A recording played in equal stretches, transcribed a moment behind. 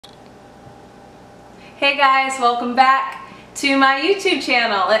Hey guys, welcome back to my YouTube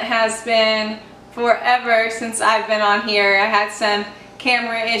channel. It has been forever since I've been on here. I had some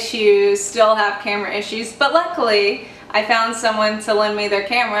camera issues, still have camera issues, but luckily I found someone to lend me their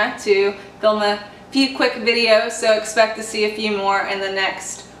camera to film a few quick videos, so expect to see a few more in the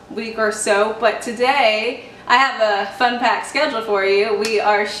next week or so. But today I have a fun-packed schedule for you. We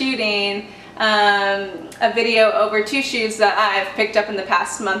are shooting a video over two shoots that I've picked up in the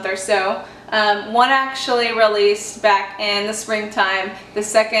past month or so. One actually released back in the springtime. The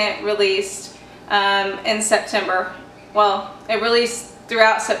second released in September. Well, it released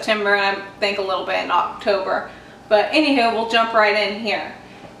throughout September and I think a little bit in October. But anywho, we'll jump right in here.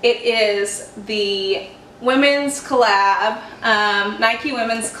 It is the women's collab, Nike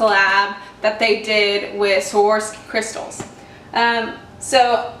women's collab that they did with Swarovski crystals.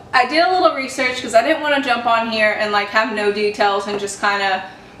 So I did a little research because I didn't want to jump on here and like have no details and just kind of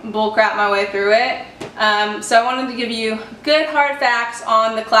bullcrap my way through it. So I wanted to give you good hard facts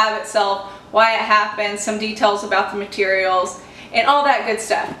on the collab itself, why it happened, some details about the materials, and all that good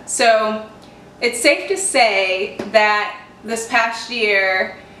stuff. So it's safe to say that this past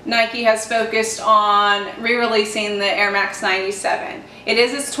year Nike has focused on re-releasing the Air Max 97. It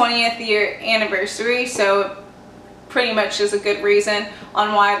is its 20th year anniversary, so pretty much is a good reason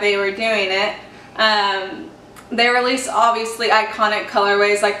on why they were doing it. They release obviously iconic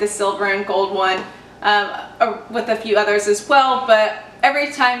colorways like the silver and gold one, with a few others as well, but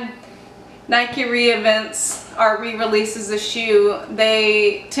every time Nike reinvents or re-releases a shoe,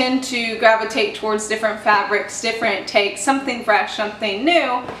 they tend to gravitate towards different fabrics, different takes, something fresh, something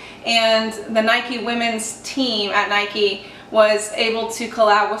new, and the Nike women's team at Nike was able to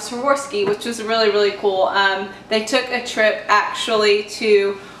collab with Swarovski, which was really, really cool. They took a trip actually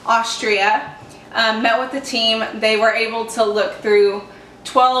to Austria, met with the team. They were able to look through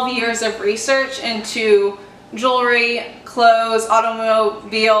 12 years of research into jewelry, clothes,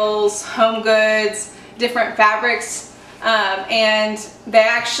 automobiles, home goods, different fabrics, and they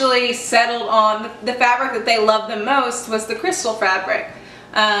actually settled on the fabric that they loved the most was the crystal fabric.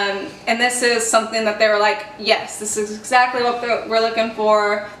 And this is something that they were like, yes, this is exactly what we're looking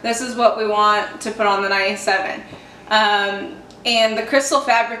for. This is what we want to put on the 97. And the crystal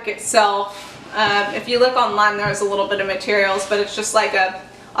fabric itself, if you look online, there's a little bit of materials, but it's just like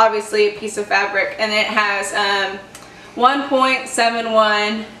obviously a piece of fabric, and it has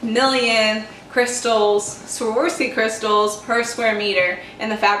 1.71 million crystals, Swarovski crystals per square meter in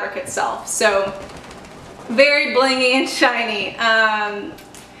the fabric itself. So very blingy and shiny.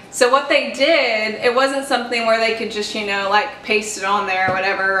 So what they did, it wasn't something where they could just, you know, like paste it on there or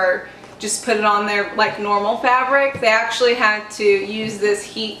whatever, or just put it on there like normal fabric. They actually had to use this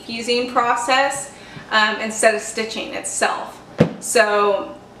heat fusing process instead of stitching itself.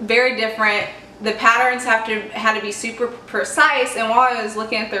 So very different. The patterns had to be super precise, and while I was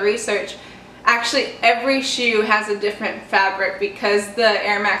looking at the research, actually every shoe has a different fabric because the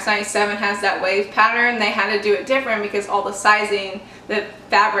Air Max 97 has that wave pattern. They had to do it different because all the sizing, the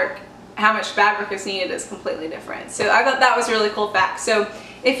fabric, how much fabric is needed is completely different. So I thought that was a really cool fact. So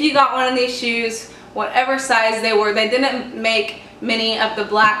if you got one of these shoes, whatever size they were, they didn't make many of the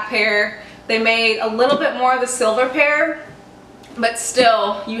black pair. They made a little bit more of the silver pair, but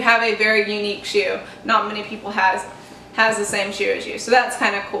still you have a very unique shoe. Not many people has the same shoe as you, so that's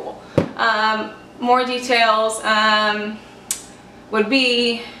kind of cool. More details would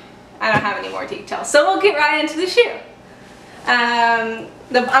be, I don't have any more details, so we'll get right into the shoe. I'm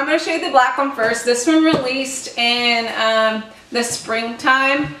going to show you the black one first. This one released in the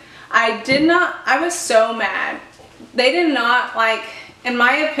springtime. I was so mad. They did not, like, in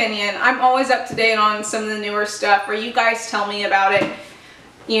my opinion, I'm always up to date on some of the newer stuff, or you guys tell me about it,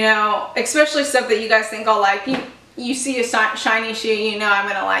 you know, especially stuff that you guys think I'll like. You see a shiny shoe, you know I'm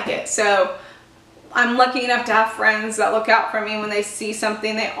gonna like it. So I'm lucky enough to have friends that look out for me when they see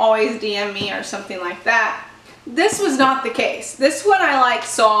something. They always DM me or something like that. This was not the case. This one I like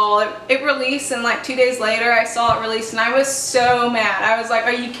saw it released, and like 2 days later I saw it released, and I was so mad. I was like,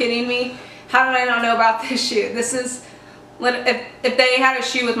 are you kidding me? How did I not know about this shoe? This is, if they had a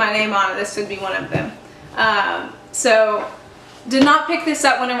shoe with my name on it, this would be one of them. So did not pick this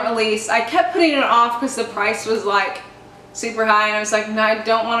up when it released. I kept putting it off because the price was like super high, and I was like, no, I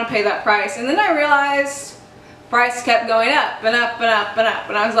don't want to pay that price. And then I realized price kept going up and up and up and up,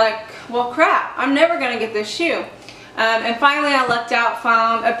 and I was like, well crap, I'm never gonna get this shoe. And finally I lucked out,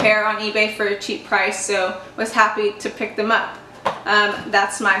 found a pair on eBay for a cheap price, so was happy to pick them up.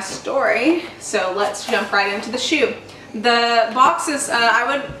 That's my story, so let's jump right into the shoe. The box is, I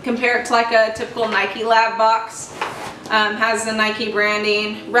would compare it to like a typical Nike Lab box. Has the Nike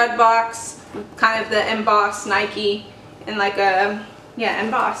branding, red box, kind of the embossed Nike and like a, yeah,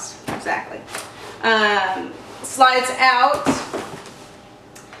 embossed, exactly. Slides out.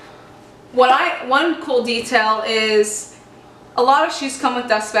 One cool detail is a lot of shoes come with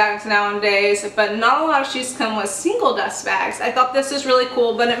dust bags nowadays, but not a lot of shoes come with single dust bags. I thought this was really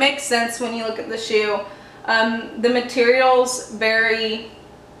cool, but it makes sense when you look at the shoe. The material's very,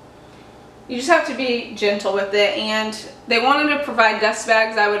 you just have to be gentle with it, and they wanted to provide dust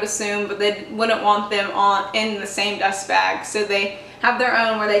bags, I would assume, but they wouldn't want them in the same dust bag, so they have their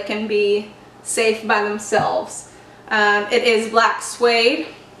own where they can be safe by themselves. It is black suede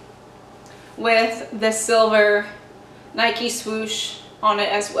with the silver Nike swoosh on it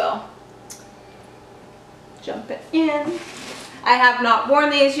as well. Jump it in. I have not worn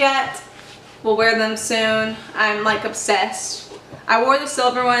these yet. We'll wear them soon. I'm like obsessed. I wore the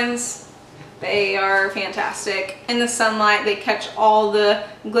silver ones. They are fantastic. In the sunlight, they catch all the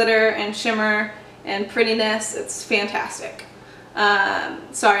glitter and shimmer and prettiness. It's fantastic.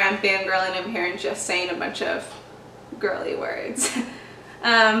 Sorry, I'm fangirling over here and just saying a bunch of girly words.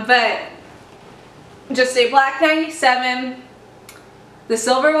 But just a black 97. The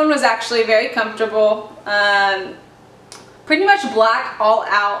silver one was actually very comfortable. Pretty much black all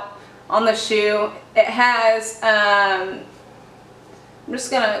out on the shoe. It has, I'm just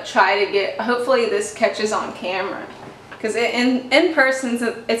gonna try to get, hopefully this catches on camera, because in person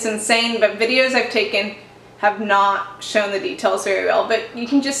it's insane, but videos I've taken have not shown the details very well, but you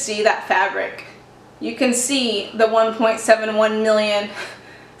can just see that fabric. You can see the 1.71 million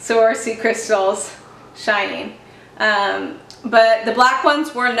Swarovski crystals shining. But the black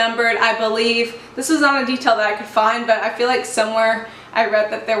ones were numbered, I believe. This was not a detail that I could find, but I feel like somewhere I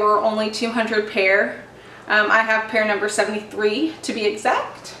read that there were only 200 pair. I have pair number 73 to be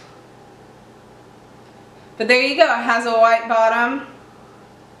exact. But there you go, it has a white bottom,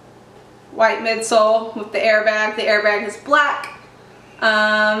 white midsole with the airbag. The airbag is black.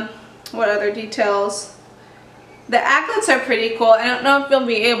 What other details? The aglets are pretty cool. I don't know if you'll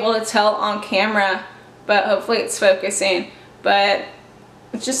be able to tell on camera, but hopefully it's focusing. But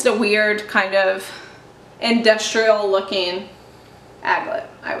it's just a weird kind of industrial looking aglet,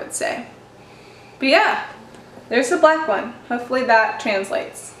 I would say. But yeah, there's the black one. Hopefully that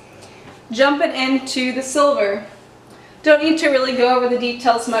translates. Jumping into the silver. Don't need to really go over the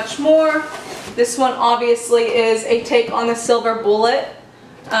details much more. This one obviously is a take on the silver bullet.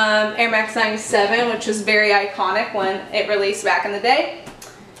 Air Max 97, which was very iconic when it released back in the day.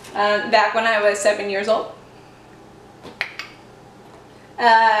 Back when I was 7 years old.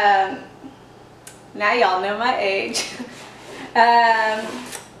 Now y'all know my age.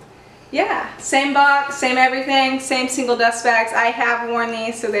 Yeah, same box, same everything, same single dust bags. I have worn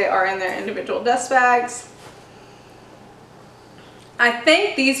these, so they are in their individual dust bags. I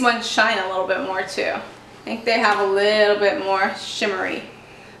think these ones shine a little bit more too. I think they have a little bit more shimmery.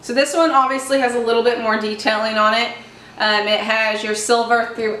 So this one obviously has a little bit more detailing on it. It has your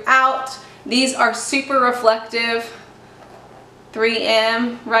silver throughout. These are super reflective.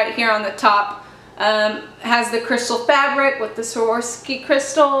 3M right here on the top. Has the crystal fabric with the Swarovski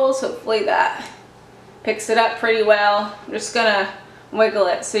crystals. Hopefully that picks it up pretty well. I'm just gonna wiggle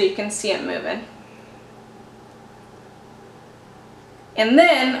it so you can see it moving. And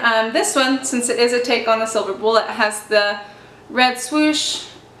then this one, since it is a take on the silver bullet, has the red swoosh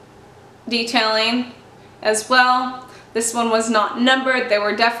detailing as well. This one was not numbered. There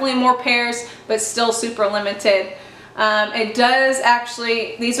were definitely more pairs, but still super limited. It does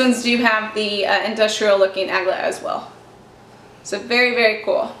actually, these ones do have the industrial looking aglet as well. So very, very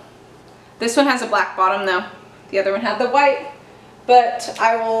cool. This one has a black bottom though. The other one had the white, but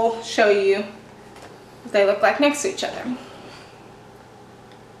I will show you what they look like next to each other.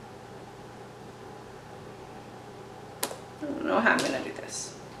 I don't know how I'm going to do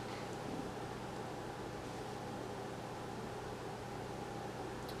this.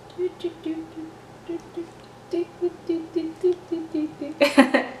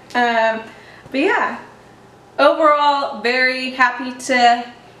 But yeah, overall very happy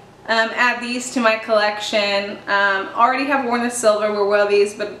to add these to my collection. Already have worn the silver, will wear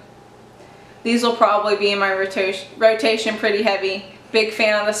these, but these will probably be in my rotation pretty heavy. Big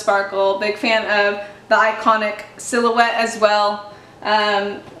fan of the sparkle, big fan of the iconic silhouette as well.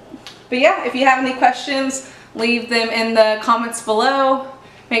 But yeah, if you have any questions, leave them in the comments below.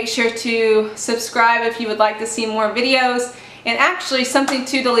 Make sure to subscribe if you would like to see more videos. And actually, something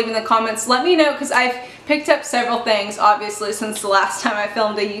too to leave in the comments, let me know, because I've picked up several things, obviously, since the last time I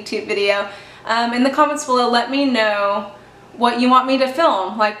filmed a YouTube video. In the comments below, let me know what you want me to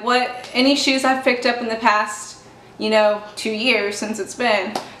film. Like any shoes I've picked up in the past, you know, 2 years since it's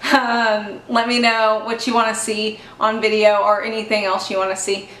been. Let me know what you want to see on video or anything else you want to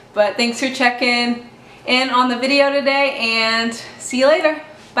see. But thanks for checking in on the video today, and see you later.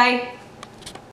 Bye.